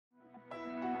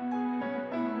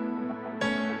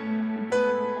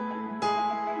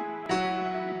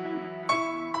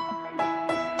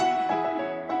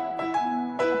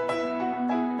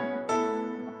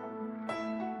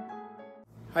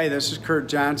Hi, this is Kurt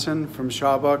Johnson from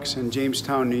Shawbucks in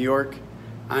Jamestown, New York,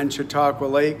 on Chautauqua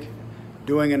Lake,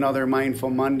 doing another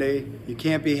Mindful Monday. You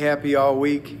can't be happy all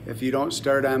week if you don't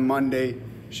start on Monday.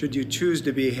 Should you choose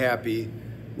to be happy,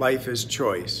 life is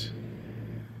choice.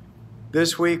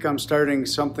 This week I'm starting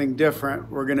something different.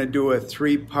 We're going to do a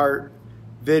 3-part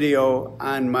video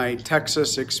on my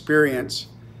Texas experience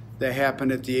that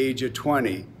happened at the age of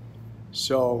 20.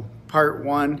 So part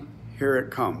 1, here it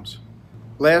comes.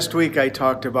 Last week I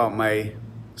talked about my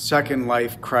second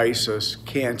life crisis,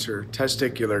 cancer,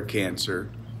 testicular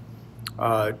cancer.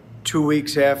 2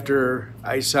 weeks after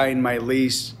I signed my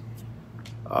lease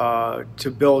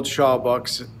to build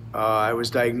Shawbucks, I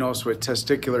was diagnosed with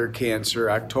testicular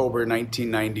cancer, October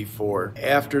 1994.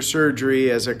 After surgery,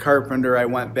 as a carpenter, I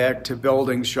went back to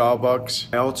building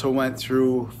Shawbucks. I also went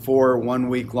through 4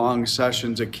 one-week-long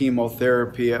sessions of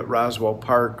chemotherapy at Roswell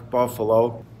Park,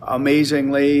 Buffalo.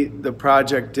 Amazingly, the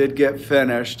project did get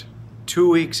finished. 2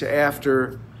 weeks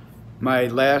after my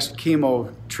last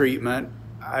chemo treatment,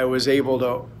 I was able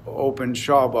to open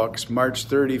Shawbucks March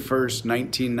 31st,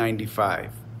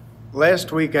 1995.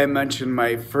 Last week I mentioned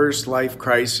my first life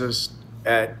crisis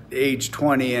at age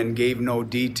 20 and gave no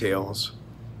details.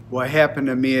 What happened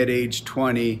to me at age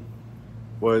 20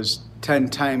 was 10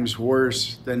 times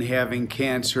worse than having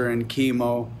cancer and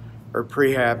chemo, or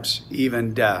perhaps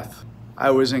even death. I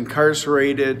was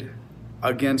incarcerated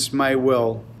against my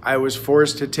will. I was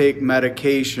forced to take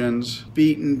medications,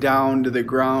 beaten down to the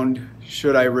ground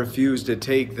should I refuse to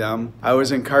take them. I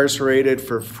was incarcerated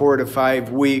for 4 to 5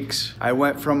 weeks. I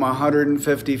went from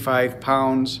 155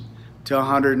 pounds to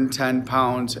 110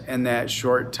 pounds in that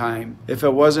short time. If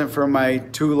it wasn't for my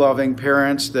 2 loving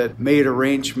parents that made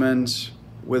arrangements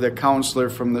with a counselor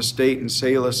from the state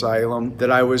insane asylum that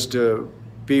I was to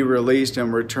be released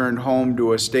and returned home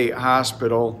to a state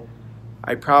hospital,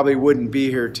 I probably wouldn't be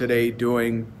here today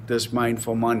doing this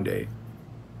Mindful Monday.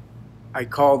 I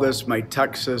call this my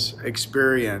Texas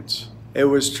experience. It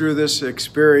was through this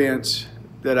experience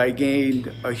that I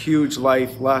gained a huge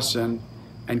life lesson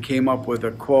and came up with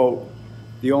a quote: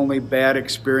 "The only bad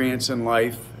experience in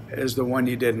life is the one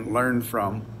you didn't learn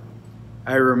from."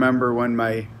 I remember when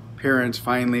my parents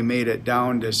finally made it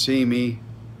down to see me,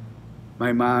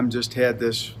 my mom just had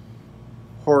this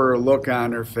horror look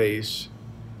on her face.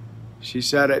 She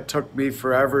said it took me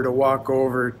forever to walk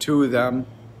over to them.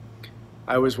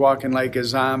 I was walking like a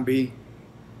zombie.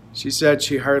 She said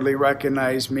she hardly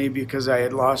recognized me because I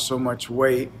had lost so much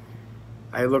weight.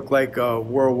 I looked like a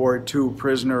World War II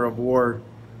prisoner of war.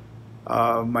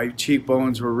 My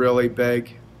cheekbones were really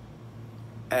big,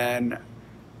 and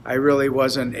I really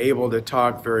wasn't able to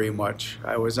talk very much.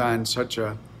 I was on such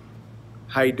a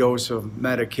high dose of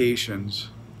medications.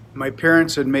 My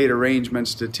parents had made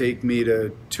arrangements to take me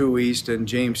to 2 East in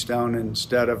Jamestown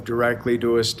instead of directly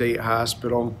to a state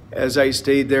hospital. As I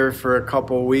stayed there for a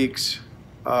couple weeks,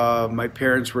 my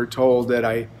parents were told that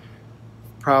I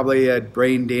probably had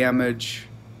brain damage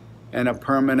and a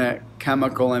permanent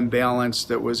chemical imbalance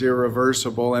that was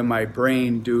irreversible in my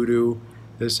brain due to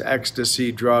this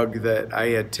ecstasy drug that I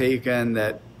had taken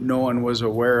that no one was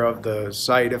aware of the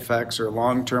side effects or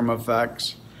long-term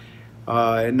effects.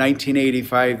 In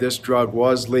 1985, this drug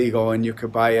was legal and you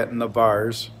could buy it in the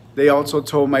bars. They also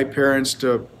told my parents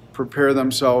to prepare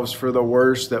themselves for the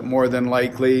worst, that more than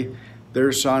likely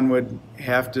their son would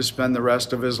have to spend the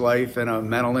rest of his life in a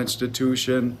mental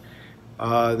institution.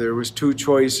 There was 2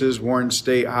 choices: Warren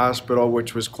State Hospital,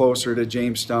 which was closer to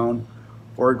Jamestown,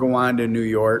 or go on to New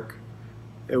York.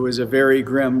 It was a very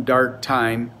grim, dark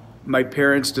time. My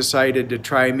parents decided to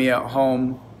try me at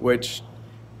home, which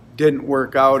didn't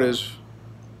work out as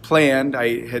planned.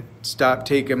 I had stopped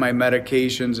taking my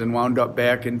medications and wound up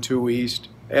back in 2 East.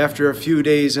 After a few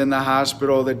days in the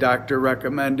hospital, the doctor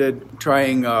recommended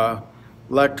trying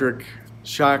electric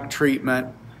shock treatment,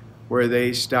 where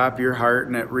they stop your heart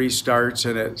and it restarts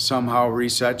and it somehow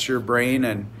resets your brain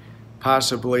and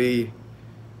possibly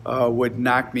would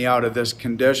knock me out of this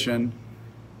condition.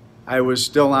 I was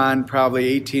still on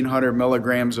probably 1,800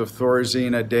 milligrams of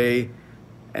Thorazine a day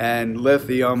and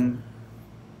lithium,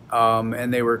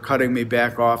 and they were cutting me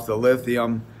back off the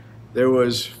lithium. There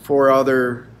was 4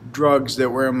 other drugs that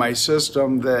were in my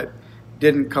system that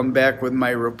didn't come back with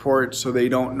my report, so they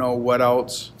don't know what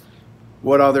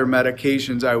other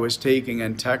medications I was taking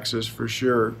in Texas for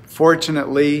sure.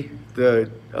 Fortunately,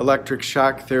 the electric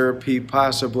shock therapy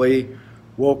possibly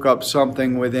woke up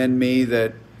something within me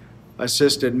that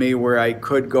assisted me where I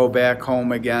could go back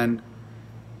home again.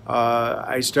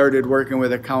 I started working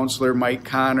with a counselor, Mike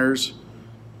Connors,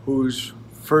 whose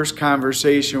first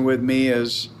conversation with me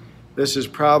is This is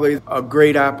probably a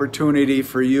great opportunity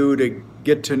for you to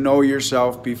get to know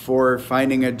yourself before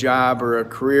finding a job or a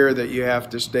career that you have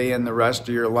to stay in the rest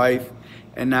of your life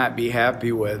and not be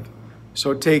happy with.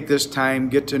 So take this time,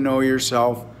 get to know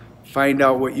yourself, find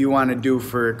out what you want to do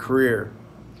for a career.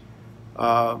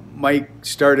 Mike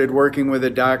started working with the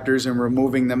doctors and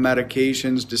removing the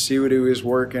medications to see what he was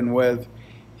working with.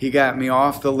 He got me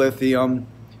off the lithium.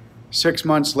 6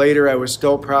 months later, I was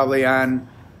still probably on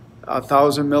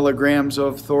 1,000 milligrams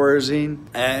of Thorazine,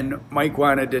 and Mike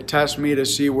wanted to test me to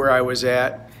see where I was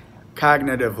at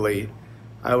cognitively.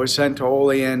 I was sent to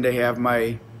Olean to have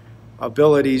my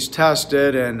abilities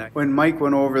tested, and when Mike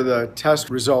went over the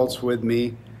test results with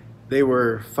me, they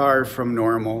were far from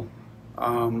normal.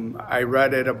 I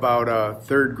read at about a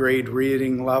third grade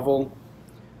reading level.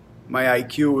 My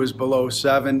IQ was below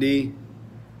 70.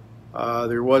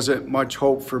 There wasn't much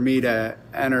hope for me to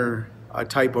enter a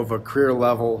type of a career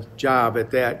level job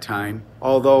at that time.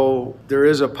 Although there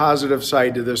is a positive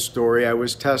side to this story. I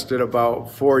was tested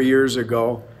about 4 years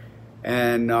ago,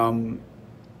 and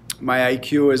my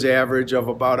IQ is average of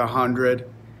about 100.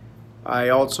 I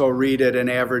also read at an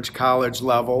average college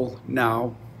level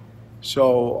now.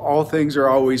 So all things are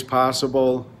always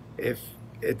possible. If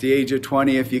at the age of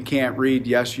 20, if you can't read,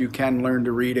 yes, you can learn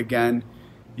to read again.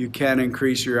 You can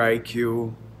increase your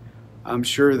IQ. I'm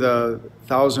sure the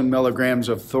 1,000 milligrams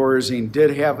of Thorazine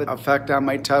did have an effect on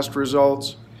my test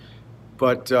results,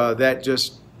 but that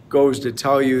just goes to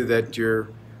tell you that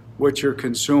what you're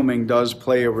consuming does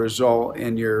play a role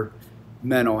in your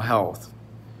mental health.